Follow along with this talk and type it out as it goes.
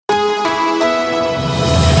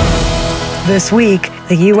This week,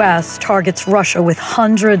 the U.S. targets Russia with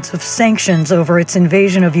hundreds of sanctions over its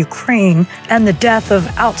invasion of Ukraine and the death of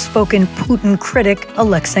outspoken Putin critic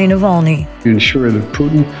Alexey Navalny. Ensure that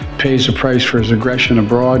Putin pays the price for his aggression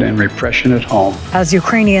abroad and repression at home. As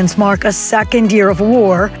Ukrainians mark a second year of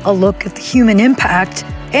war, a look at the human impact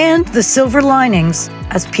and the silver linings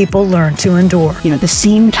as people learn to endure. At the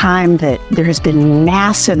same time that there has been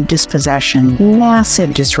massive dispossession,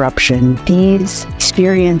 massive disruption, these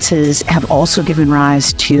experiences have also given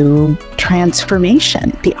rise to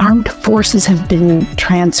transformation. The armed forces have been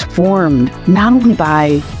transformed not only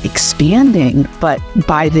by expanding, but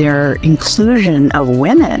by their inclusion of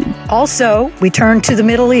women. Also, we turn to the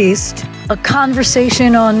Middle East, a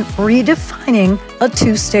conversation on redefining a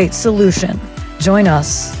two-state solution. Join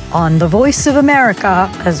us on The Voice of America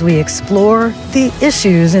as we explore the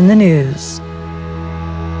issues in the news.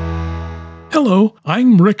 Hello,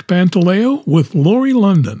 I'm Rick Pantaleo with Lori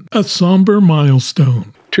London, A Somber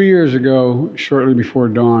Milestone. 2 years ago, shortly before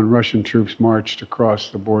dawn, Russian troops marched across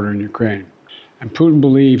the border in Ukraine. And Putin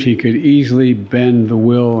believed he could easily bend the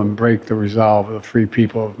will and break the resolve of the free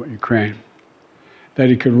people of Ukraine. That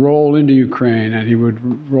he could roll into Ukraine and he would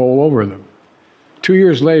roll over them. 2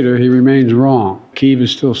 years later, he remains wrong. Kyiv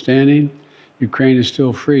is still standing, Ukraine is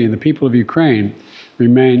still free, and the people of Ukraine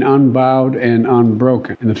remain unbowed and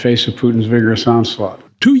unbroken in the face of Putin's vigorous onslaught.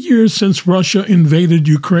 2 years since Russia invaded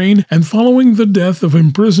Ukraine and following the death of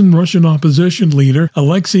imprisoned Russian opposition leader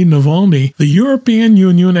Alexey Navalny, the European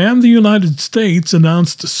Union and the United States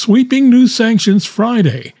announced sweeping new sanctions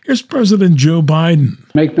Friday. Here's President Joe Biden.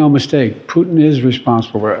 Make no mistake, Putin is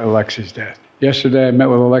responsible for Alexei's death. Yesterday, I met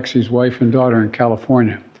with Alexei's wife and daughter in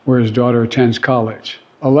California, where his daughter attends college.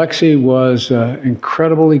 Alexei was an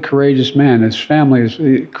incredibly courageous man. His family is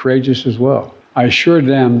courageous as well. I assured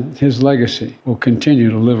them his legacy will continue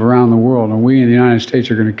to live around the world, and we in the United States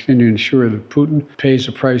are going to continue to ensure that Putin pays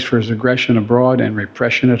the price for his aggression abroad and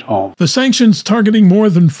repression at home. The sanctions targeting more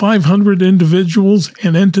than 500 individuals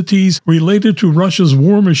and entities related to Russia's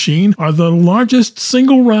war machine are the largest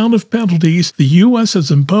single round of penalties the U.S. has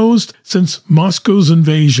imposed since Moscow's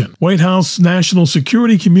invasion. White House National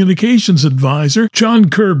Security Communications Advisor John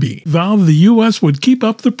Kirby vowed the U.S. would keep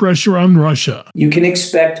up the pressure on Russia. You can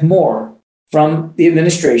expect more from the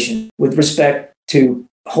administration with respect to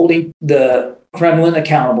holding the Kremlin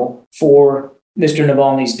accountable for Mr.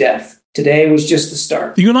 Navalny's death. Today was just the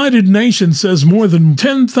start. The United Nations says more than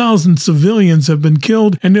 10,000 civilians have been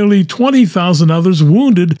killed and nearly 20,000 others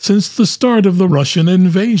wounded since the start of the Russian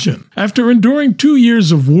invasion. After enduring 2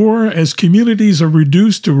 years of war as communities are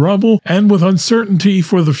reduced to rubble and with uncertainty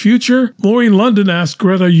for the future, Lori London asked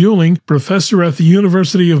Greta Uhling, professor at the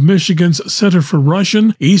University of Michigan's Center for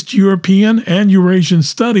Russian, East European, and Eurasian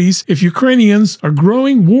Studies, if Ukrainians are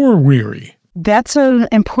growing war-weary. That's an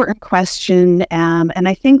important question. And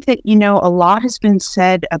I think that, a lot has been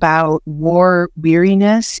said about war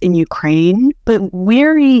weariness in Ukraine, but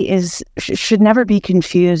weary should never be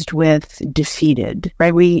confused with defeated,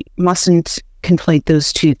 right? We mustn't conflate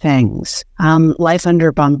those two things. Life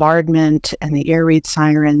under bombardment and the air raid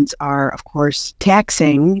sirens are, of course,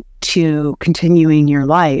 taxing to continuing your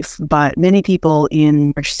life, but many people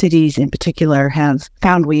in our cities in particular have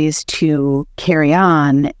found ways to carry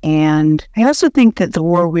on. And I also think that the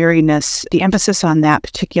war weariness, the emphasis on that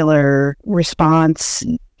particular response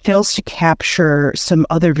fails to capture some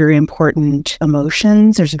other very important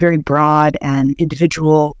emotions. There's a very broad and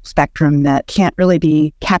individual spectrum that can't really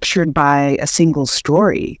be captured by a single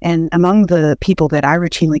story. And among the people that I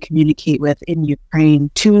routinely communicate with in Ukraine,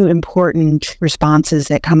 two important responses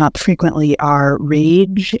that come up frequently are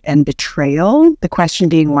rage and betrayal. The question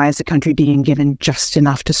being, why is the country being given just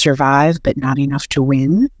enough to survive, but not enough to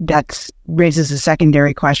win? That raises a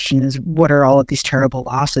secondary question, is what are all of these terrible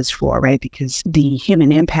losses for, right? Because the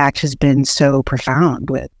human impact has been so profound,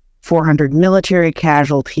 with 400 military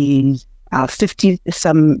casualties,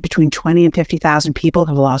 between 20 and 50,000 people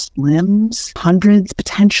have lost limbs, hundreds,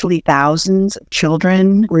 potentially thousands of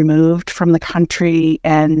children removed from the country,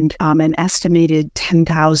 and an estimated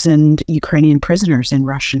 10,000 Ukrainian prisoners in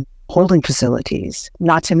Russian holding facilities.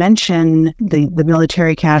 Not to mention the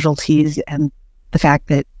military casualties and the fact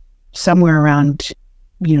that somewhere around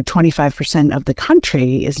 25% of the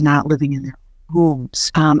country is not living in their homes.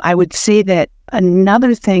 I would say that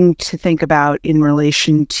Another thing to think about in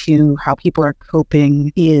relation to how people are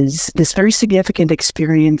coping is this very significant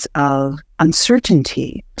experience of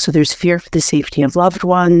uncertainty. So there's fear for the safety of loved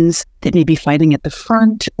ones that may be fighting at the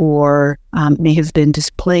front or may have been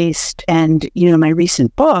displaced. And, my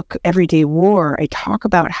recent book, Everyday War, I talk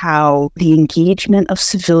about how the engagement of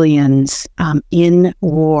civilians in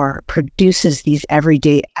war produces these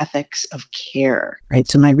everyday ethics of care, right?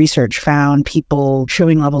 So my research found people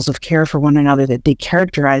showing levels of care for one another that they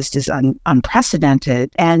characterized as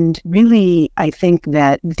unprecedented. And really, I think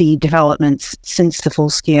that the developments since the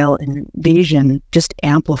full-scale invasion just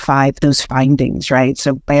amplified those findings, right?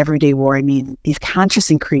 So by everyday war, I mean these conscious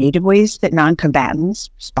and creative ways that non-combatants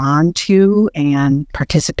respond to and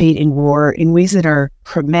participate in war in ways that are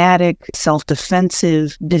pragmatic,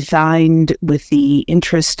 self-defensive, designed with the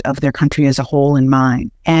interest of their country as a whole in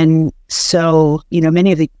mind. And so,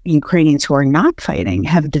 many of the Ukrainians who are not fighting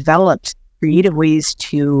have developed creative ways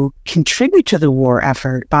to contribute to the war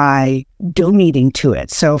effort by donating to it.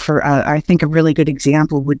 So I think a really good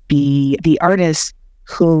example would be the artists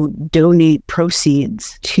who donate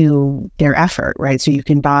proceeds to their effort, right? So you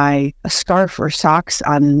can buy a scarf or socks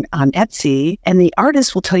on Etsy, and the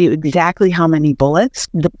artist will tell you exactly how many bullets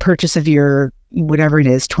the purchase of your, whatever it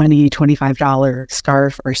is, $20, $25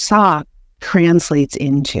 scarf or sock translates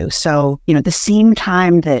into. So, at the same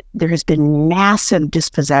time that there has been massive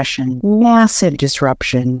dispossession, massive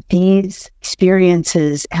disruption, these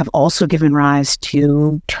experiences have also given rise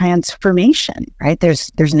to transformation, right? There's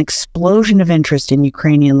an explosion of interest in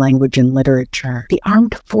Ukrainian language and literature. The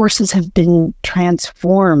armed forces have been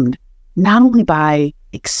transformed not only by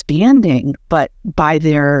expanding, but by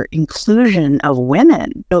their inclusion of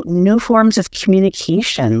women. New forms of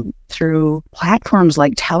communication through platforms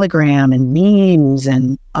like Telegram and memes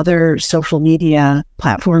and other social media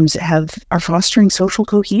platforms are fostering social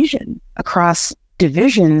cohesion across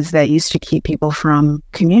divisions that used to keep people from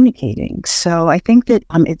communicating. So I think that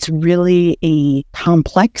it's really a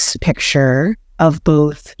complex picture of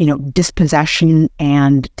both, dispossession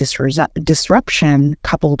and disruption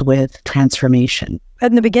coupled with transformation.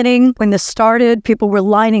 In the beginning, when this started, people were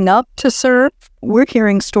lining up to serve. We're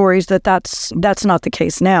hearing stories that's not the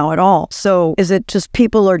case now at all. So is it just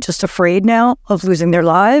people are just afraid now of losing their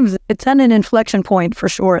lives? It's at an inflection point for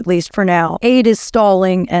sure, at least for now. Aid is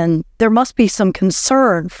stalling, and there must be some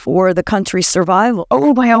concern for the country's survival.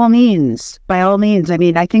 Oh, by all means. By all means. I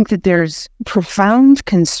mean, I think that there's profound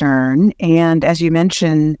concern. And as you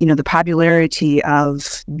mentioned, the popularity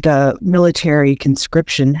of the military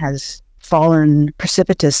conscription has fallen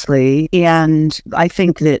precipitously. And I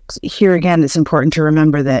think that here again, it's important to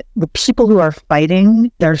remember that the people who are fighting,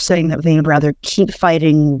 they're saying that they would rather keep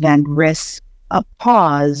fighting than risk a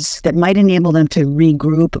pause that might enable them to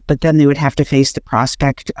regroup, but then they would have to face the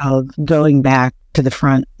prospect of going back to the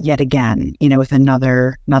front yet again, with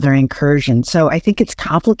another incursion. So I think it's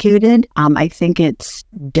complicated. I think it's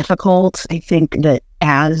difficult. I think that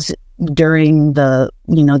as during the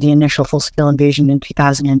initial full-scale invasion in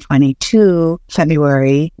 2022,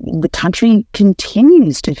 February, the country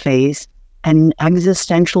continues to face an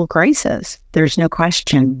existential crisis. There's no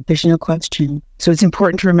question. So it's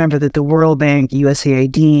important to remember that the World Bank,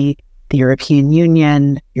 USAID, the European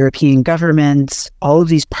Union, European governments, all of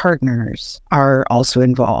these partners are also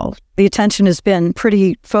involved. The attention has been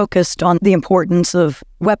pretty focused on the importance of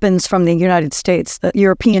weapons from the United States that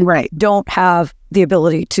Europeans don't have the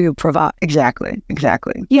ability to provide. Exactly.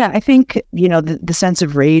 Yeah, I think, the sense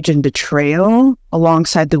of rage and betrayal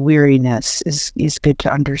alongside the weariness is good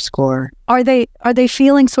to underscore. Are they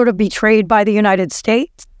feeling sort of betrayed by the United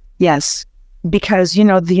States? Yes. Because,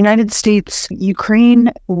 the United States,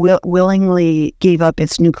 Ukraine willingly gave up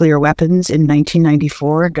its nuclear weapons in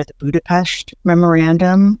 1994 under the Budapest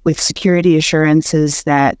Memorandum with security assurances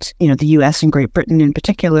that, the U.S. and Great Britain in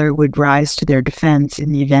particular would rise to their defense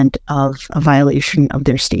in the event of a violation of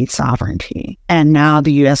their state sovereignty. And now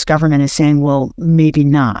the U.S. government is saying, well, maybe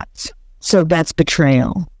not. So that's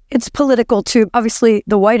betrayal. It's political too. Obviously,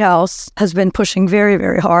 the White House has been pushing very,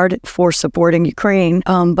 very hard for supporting Ukraine,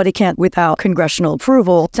 but it can't without congressional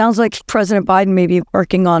approval. Sounds like President Biden may be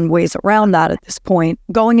working on ways around that at this point.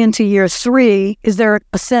 Going into year 3, is there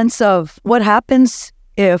a sense of what happens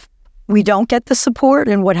if we don't get the support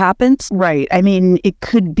and what happens? Right. I mean, it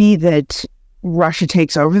could be that Russia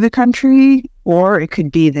takes over the country, or it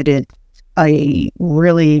could be that it's a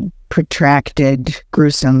really protracted,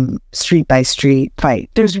 gruesome street-by-street fight.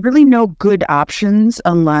 There's really no good options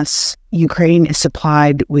unless Ukraine is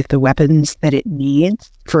supplied with the weapons that it needs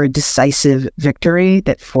for a decisive victory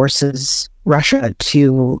that forces Russia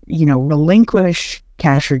to, relinquish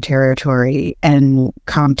captured territory and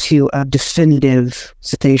come to a definitive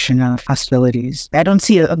cessation of hostilities. I don't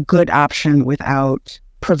see a good option without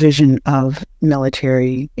provision of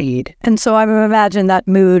military aid. And so I imagine that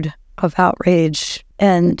mood of outrage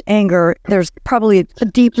and anger, there's probably a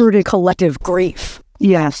deep-rooted collective grief.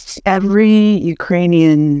 Yes, every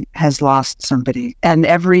Ukrainian has lost somebody, and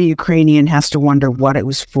every Ukrainian has to wonder what it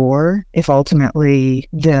was for if ultimately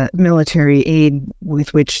the military aid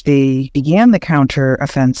with which they began the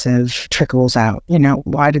counteroffensive trickles out.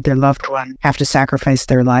 Why did their loved one have to sacrifice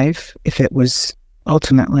their life if it was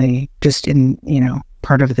ultimately just in,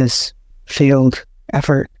 part of this failed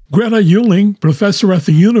effort? Greta Uhling, professor at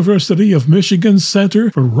the University of Michigan's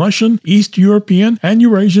Center for Russian, East European, and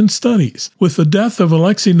Eurasian Studies. With the death of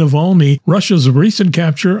Alexey Navalny, Russia's recent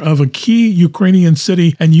capture of a key Ukrainian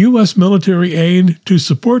city, and U.S. military aid to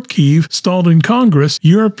support Kyiv stalled in Congress,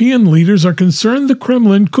 European leaders are concerned the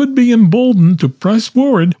Kremlin could be emboldened to press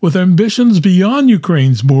forward with ambitions beyond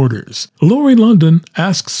Ukraine's borders. Lori London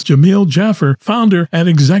asks Jamil Jaffer, founder and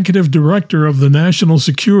executive director of the National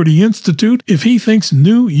Security Institute, if he thinks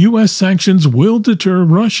new U.S. sanctions will deter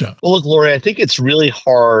Russia. Well, look, Lori, I think it's really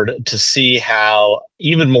hard to see how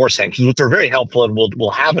even more sanctions, which are very helpful and will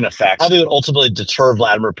have an effect, how they would ultimately deter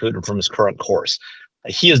Vladimir Putin from his current course.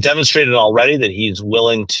 He has demonstrated already that he's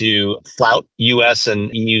willing to flout U.S. and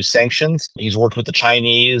EU sanctions. He's worked with the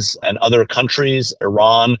Chinese and other countries,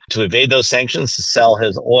 Iran, to evade those sanctions, to sell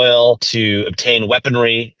his oil, to obtain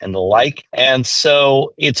weaponry and the like. And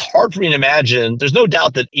so it's hard for me to imagine. There's no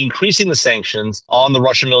doubt that increasing the sanctions on the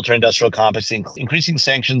Russian military-industrial complex, increasing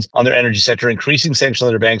sanctions on their energy sector, increasing sanctions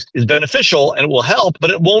on their banks is beneficial and it will help, but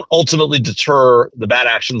it won't ultimately deter the bad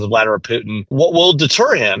actions of Vladimir Putin. What will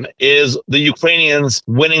deter him is the Ukrainians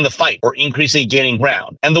winning the fight or increasingly gaining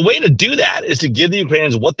ground. And the way to do that is to give the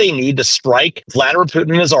Ukrainians what they need to strike Vladimir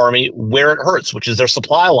Putin and his army where it hurts, which is their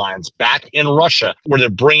supply lines back in Russia, where they're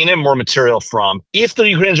bringing in more material from. If the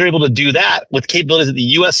Ukrainians are able to do that with capabilities that the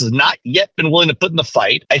U.S. has not yet been willing to put in the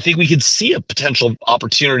fight, I think we could see a potential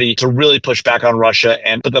opportunity to really push back on Russia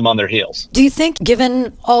and put them on their heels. Do you think,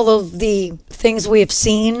 given all of the things we have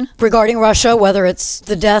seen regarding Russia, whether it's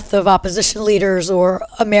the death of opposition leaders or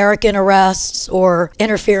American arrests or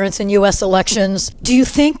interference in U.S. elections, do you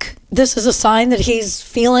think this is a sign that he's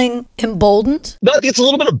feeling emboldened? No, I think it's a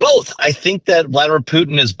little bit of both. I think that Vladimir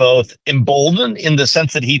Putin is both emboldened in the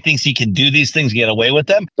sense that he thinks he can do these things, get away with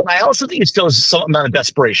them. But I also think it shows some amount of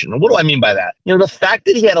desperation. And what do I mean by that? The fact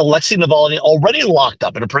that he had Alexey Navalny already locked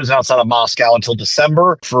up in a prison outside of Moscow until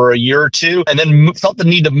December for a year or two, and then felt the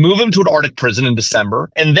need to move him to an Arctic prison in December,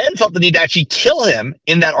 and then felt the need to actually kill him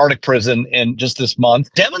in that Arctic prison in just this month,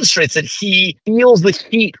 demonstrates that he feels the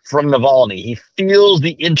heat from Navalny. He feels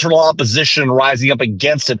the internal opposition rising up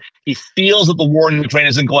against him. He feels that the war in Ukraine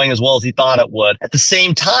isn't going as well as he thought it would. At the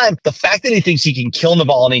same time, the fact that he thinks he can kill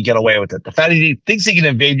Navalny and get away with it, the fact that he thinks he can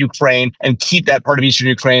invade Ukraine and keep that part of Eastern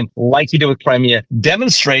Ukraine like he did with Crimea,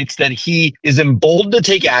 demonstrates that he is emboldened to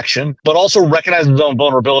take action, but also recognizes his own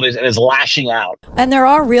vulnerabilities and is lashing out. And there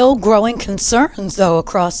are real growing concerns, though,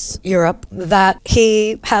 across Europe that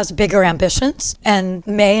he has bigger ambitions and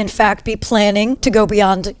may, in fact, be planning to go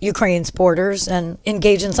beyond Ukraine's borders and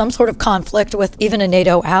engage in some sort of conflict with even a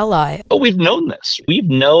NATO ally. But we've known this. We've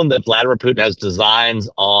known that Vladimir Putin has designs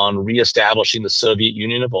on reestablishing the Soviet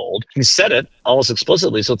Union of old. He said it almost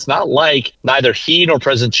explicitly. So it's not like neither he nor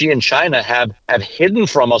President Xi in China have hidden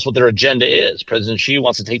from us what their agenda is. President Xi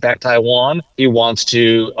wants to take back Taiwan. He wants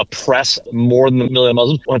to oppress more than 1 million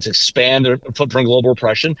Muslims, wants to expand their footprint of global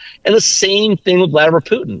oppression. And the same thing with Vladimir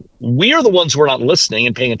Putin. We are the ones who are not listening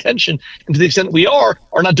and paying attention. And to the extent we are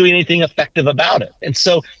not doing anything effective about it. And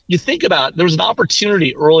so you think about, there was an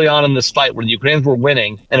opportunity early on in this fight where the Ukrainians were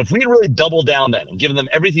winning. And if we had really doubled down then and given them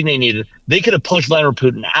everything they needed, they could have pushed Vladimir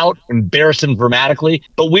Putin out, embarrassed him dramatically.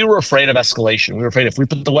 But we were afraid of escalation. We were afraid if we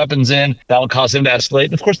put the weapons in, that would cause him to escalate.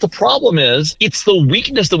 And of course, the problem is it's the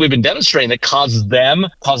weakness that we've been demonstrating that causes them,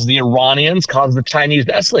 causes the Iranians, causes the Chinese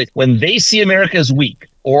to escalate. When they see America as weak,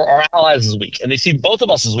 or our allies as weak, and they see both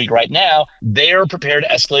of us as weak right now, they are prepared to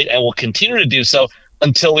escalate and will continue to do so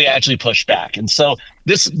until we actually push back. And so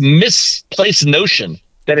this misplaced notion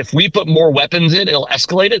that if we put more weapons in, it'll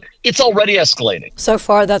escalate it, it's already escalating. So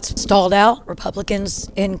far, that's stalled out.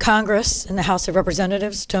 Republicans in Congress, in the House of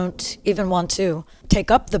Representatives, don't even want to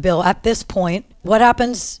take up the bill at this point. What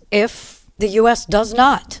happens if the U.S. does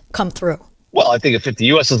not come through? Well, I think if the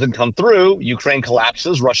U.S. doesn't come through, Ukraine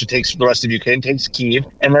collapses, Russia takes the rest of Ukraine, takes Kyiv,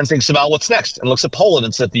 and then thinks about what's next and looks at Poland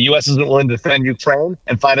and says if the U.S. isn't willing to defend Ukraine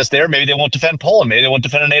and find us there, maybe they won't defend Poland, maybe they won't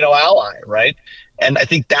defend a NATO ally, right? And I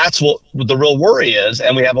think that's what the real worry is.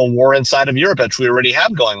 And we have a war inside of Europe, which we already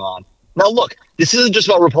have going on. Now, look, this isn't just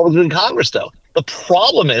about Republicans in Congress, though. The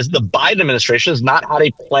problem is the Biden administration has not had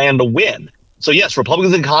a plan to win. So, yes,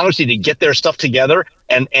 Republicans in Congress need to get their stuff together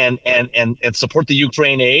and support the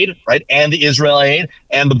Ukraine aid, right, and the Israel aid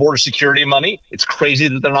and the border security money. It's crazy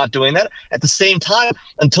that they're not doing that. At the same time,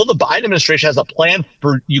 until the Biden administration has a plan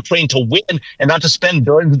for Ukraine to win and not to spend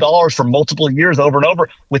billions of dollars for multiple years over and over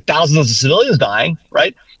with thousands of civilians dying,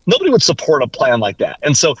 right, nobody would support a plan like that.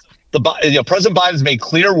 And so President Biden has made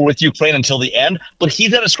clear we're with Ukraine until the end, but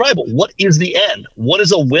he's got to describe it. What is the end? What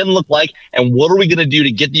does a win look like? And what are we going to do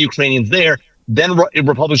to get the Ukrainians there? Then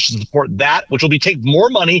Republicans should support that, which will take more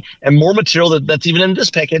money and more material that's even in this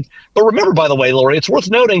package. But remember, by the way, Lori, it's worth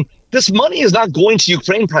noting, this money is not going to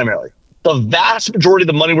Ukraine primarily. The vast majority of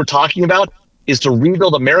the money we're talking about is to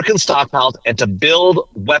rebuild American stockpiles and to build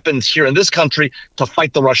weapons here in this country to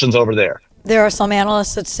fight the Russians over there. There are some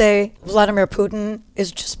analysts that say Vladimir Putin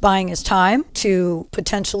is just buying his time to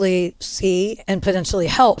potentially see and potentially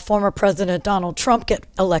help former President Donald Trump get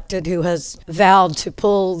elected, who has vowed to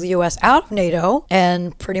pull the U.S. out of NATO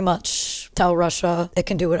and pretty much tell Russia it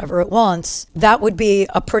can do whatever it wants. That would be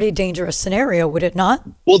a pretty dangerous scenario, would it not?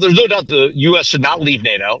 Well, there's no doubt the U.S. should not leave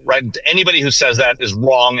NATO, right? Anybody who says that is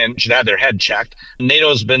wrong and should have their head checked. NATO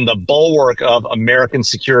has been the bulwark of American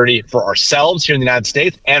security for ourselves here in the United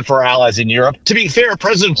States and for our allies in Europe. To be fair,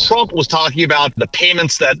 President Trump was talking about the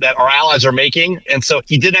payments that our allies are making. And so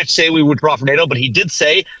he didn't actually say we would withdraw from NATO, but he did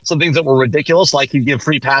say some things that were ridiculous, like he'd give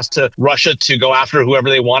free pass to Russia to go after whoever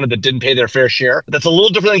they wanted that didn't pay their fair share. That's a little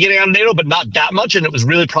different than getting out of NATO, but not that much. And it was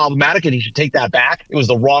really problematic, and he should take that back. It was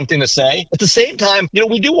the wrong thing to say. At the same time,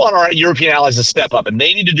 we do want our European allies to step up, and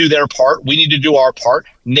they need to do their part. We need to do our part.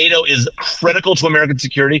 NATO is critical to American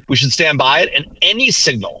security. We should stand by it. And any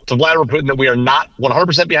signal to Vladimir Putin that we are not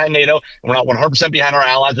 100% behind NATO, and we're not 100% behind our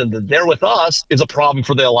allies, and that they're with us, is a problem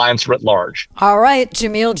for the alliance writ large. All right.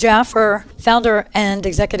 Jamil Jaffer, founder and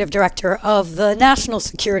executive director of the National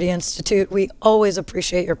Security Institute. We always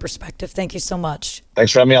appreciate your perspective. Thank you so much.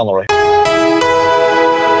 Thanks for having me on, Lori.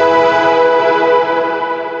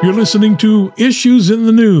 You're listening to Issues in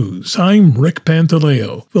the News. I'm Rick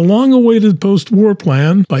Pantaleo. The long-awaited post-war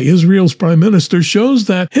plan by Israel's prime minister shows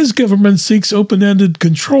that his government seeks open-ended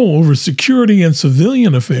control over security and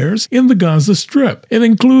civilian affairs in the Gaza Strip. It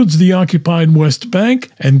includes the occupied West Bank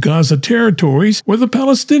and Gaza territories, where the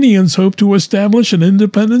Palestinians hope to establish an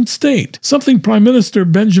independent state, something Prime Minister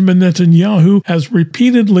Benjamin Netanyahu has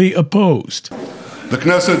repeatedly opposed. The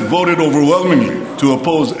Knesset voted overwhelmingly to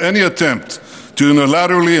oppose any attempt to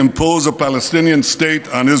unilaterally impose a Palestinian state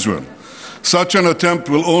on Israel. Such an attempt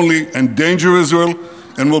will only endanger Israel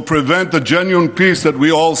and will prevent the genuine peace that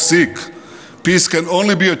we all seek. Peace can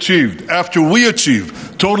only be achieved after we achieve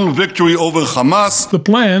total victory over Hamas. The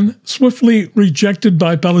plan, swiftly rejected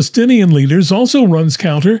by Palestinian leaders, also runs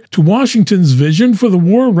counter to Washington's vision for the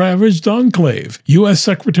war-ravaged enclave. U.S.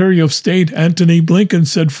 Secretary of State Antony Blinken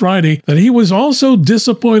said Friday that he was also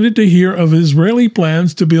disappointed to hear of Israeli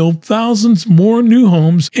plans to build thousands more new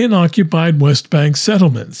homes in occupied West Bank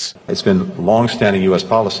settlements. It's been long-standing U.S.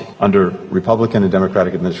 policy under Republican and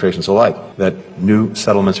Democratic administrations alike that new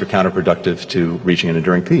settlements are counterproductive to reaching an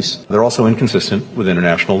enduring peace. They're also inconsistent with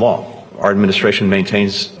international law. Our administration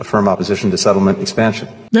maintains a firm opposition to settlement expansion.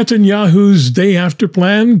 Netanyahu's day-after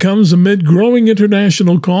plan comes amid growing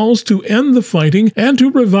international calls to end the fighting and to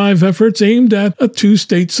revive efforts aimed at a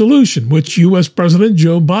two-state solution, which U.S. President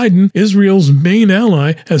Joe Biden, Israel's main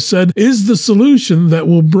ally, has said is the solution that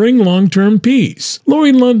will bring long-term peace.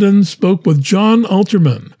 Lori London spoke with John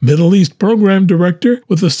Alterman, Middle East Program Director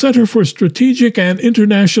with the Center for Strategic and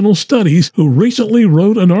International Studies, who recently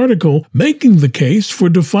wrote an article making the case for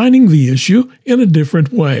defining the issue in a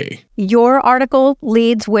different way. Your article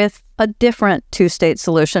leads with a different two-state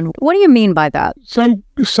solution. What do you mean by that?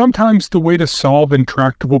 Sometimes the way to solve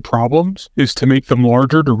intractable problems is to make them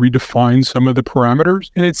larger, to redefine some of the parameters.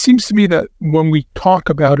 And it seems to me that when we talk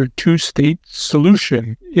about a two-state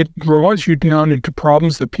solution, it draws you down into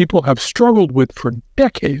problems that people have struggled with for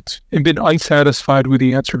decades and been unsatisfied with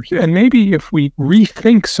the answers. And maybe if we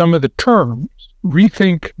rethink some of the terms,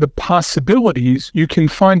 rethink the possibilities, you can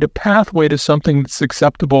find a pathway to something that's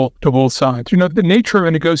acceptable to both sides. The nature of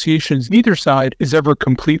a negotiation is neither side is ever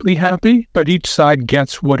completely happy, but each side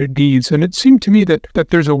gets what it needs. And it seemed to me that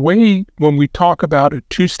there's a way when we talk about a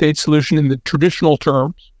two-state solution in the traditional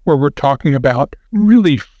terms, where we're talking about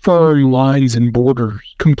really firm lines and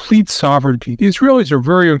borders, complete sovereignty. The Israelis are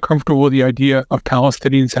very uncomfortable with the idea of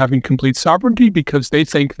Palestinians having complete sovereignty because they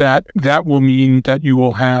think that that will mean that you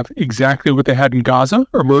will have exactly what they had in Gaza,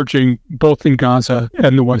 emerging both in Gaza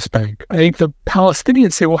and the West Bank. I think the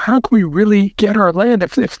Palestinians say, well, how can we really get our land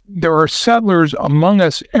if there are settlers among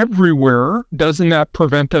us everywhere? Doesn't that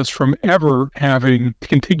prevent us from ever having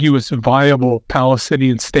contiguous, viable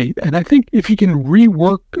Palestinian state? And I think if you can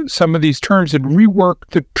rework some of these terms and rework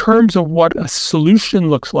the terms of what a solution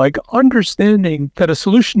looks like, understanding that a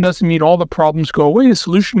solution doesn't mean all the problems go away. A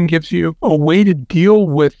solution gives you a way to deal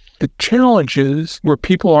with the challenges where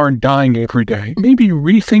people aren't dying every day. Maybe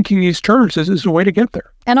rethinking these terms is a way to get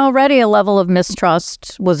there. And already a level of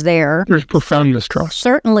mistrust was there. There's profound mistrust.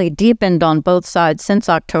 Certainly deepened on both sides since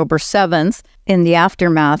October 7th in the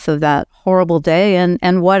aftermath of that horrible day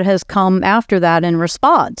and what has come after that in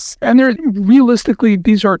response. And realistically,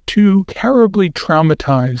 these are two terribly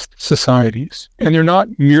traumatized societies. And they're not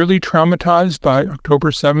merely traumatized by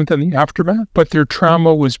October 7th and the aftermath, but their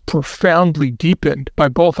trauma was profoundly deepened by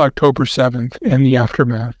both October 7th and the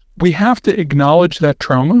aftermath. We have to acknowledge that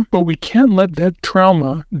trauma, but we can't let that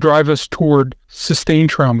trauma drive us toward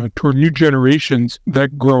sustained trauma, toward new generations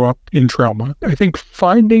that grow up in trauma. I think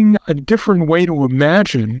finding a different way to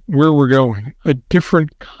imagine where we're going, a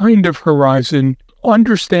different kind of horizon,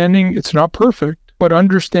 understanding it's not perfect, but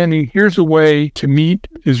understanding here's a way to meet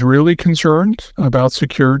Israeli concerns about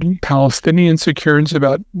security, Palestinian concerns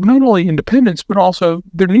about not only independence, but also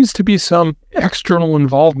there needs to be some external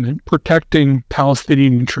involvement protecting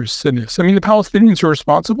Palestinian interests in this. I mean, the Palestinians are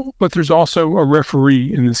responsible, but there's also a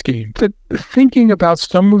referee in this game. That thinking about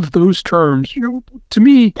some of those terms, to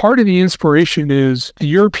me, part of the inspiration is the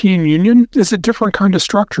European Union is a different kind of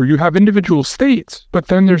structure. You have individual states, but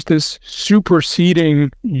then there's this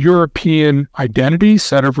superseding European identity,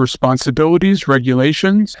 set of responsibilities,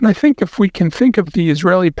 regulations. And I think if we can think of the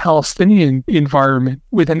Israeli-Palestinian environment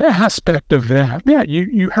with an aspect of that,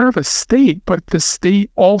 you have a state, but the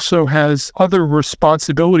state also has other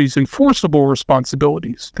responsibilities, enforceable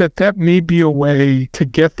responsibilities, that may be a way to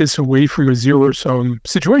get this away from a zero-sum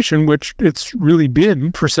situation, which it's really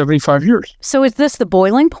been for 75 years. So is this the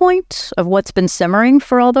boiling point of what's been simmering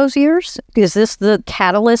for all those years? Is this the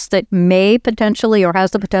catalyst that may potentially or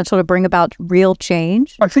has the potential to bring about real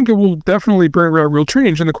change? I think it will definitely bring about real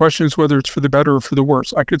change, and the question is whether it's for the better or for the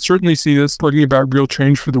worse. I could certainly see this bringing about real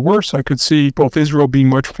change for the worse. I could see both Israel being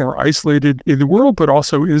much more isolated in the world, but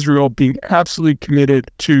also Israel being absolutely committed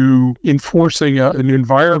to enforcing an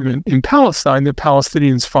environment in Palestine that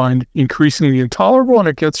Palestinians find increasingly intolerable, and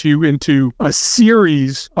it gets you into a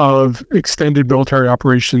series of extended military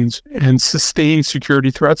operations and sustained security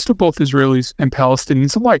threats to both Israelis and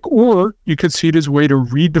Palestinians alike. Or you could see it as a way to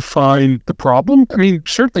redefine the problem. I mean,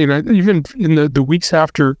 certainly, even in the weeks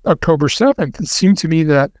after October 7th, it seemed to me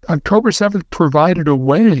that October 7th provided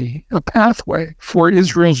a pathway for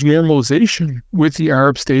Israel's normalization with the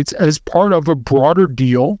Arab states as part of a broader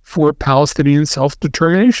deal for Palestinian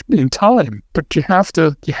self-determination in time. But you have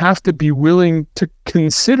to be willing to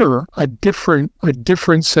consider a different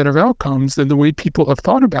set of outcomes than the way people have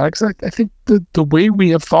thought about it. Because I think the way we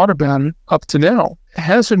have thought about it up to now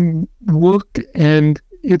hasn't worked, and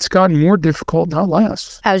it's gotten more difficult, not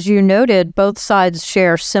less. As you noted, both sides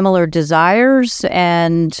share similar desires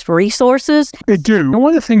and resources. They do. And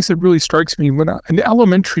one of the things that really strikes me when an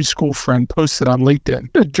elementary school friend posted on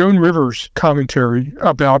LinkedIn, Joan Rivers' commentary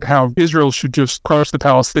about how Israel should just crush the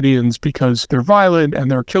Palestinians because they're violent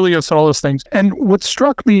and they're killing us and all those things. And what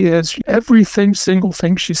struck me is single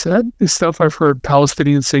thing she said is stuff I've heard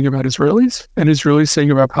Palestinians saying about Israelis and Israelis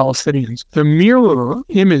saying about Palestinians. The mirror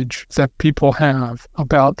image that people have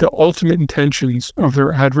about the ultimate intentions of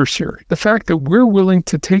their adversary. The fact that we're willing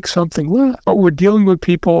to take something less, but we're dealing with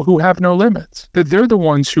people who have no limits. That they're the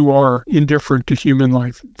ones who are indifferent to human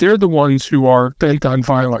life. They're the ones who are bent on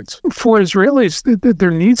violence. For Israelis,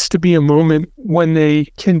 there needs to be a moment when they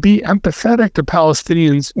can be empathetic to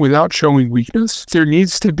Palestinians without showing weakness. There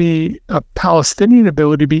needs to be a Palestinian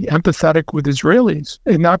ability to be empathetic with Israelis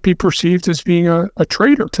and not be perceived as being a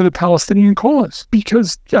traitor to the Palestinian cause.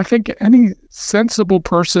 Because I think any sensible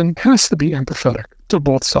person has to be empathetic to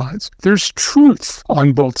both sides. There's truth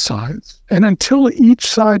on both sides. And until each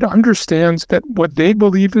side understands that what they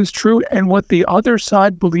believe is true and what the other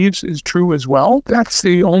side believes is true as well, that's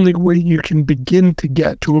the only way you can begin to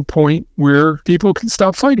get to a point where people can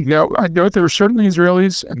stop fighting. Now, I know there are certainly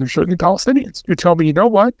Israelis and there's certainly Palestinians who tell me, you know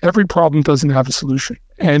what? Every problem doesn't have a solution.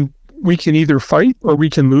 And we can either fight or we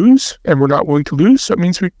can lose, and we're not willing to lose. So it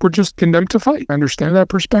means we're just condemned to fight. I understand that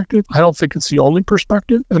perspective. I don't think it's the only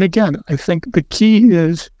perspective. And again, I think the key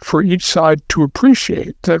is for each side to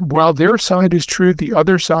appreciate that while their side is true, the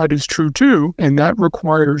other side is true too. And that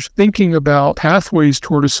requires thinking about pathways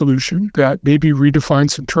toward a solution that maybe redefine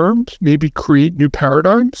some terms, maybe create new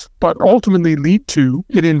paradigms, but ultimately lead to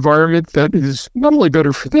an environment that is not only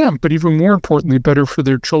better for them, but even more importantly, better for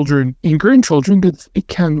their children and grandchildren, that it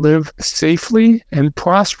can live safely and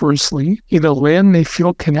prosperously in a land they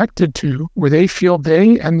feel connected to, where they feel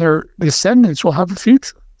they and their descendants will have a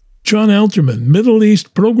future. John Alterman, Middle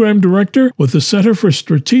East Program Director with the Center for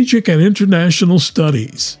Strategic and International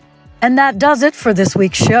Studies. And that does it for this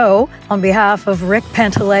week's show. On behalf of Rick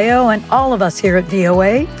Pantaleo and all of us here at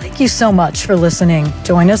VOA, thank you so much for listening.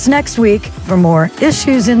 Join us next week for more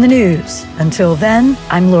Issues in the News. Until then,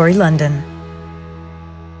 I'm Lori London.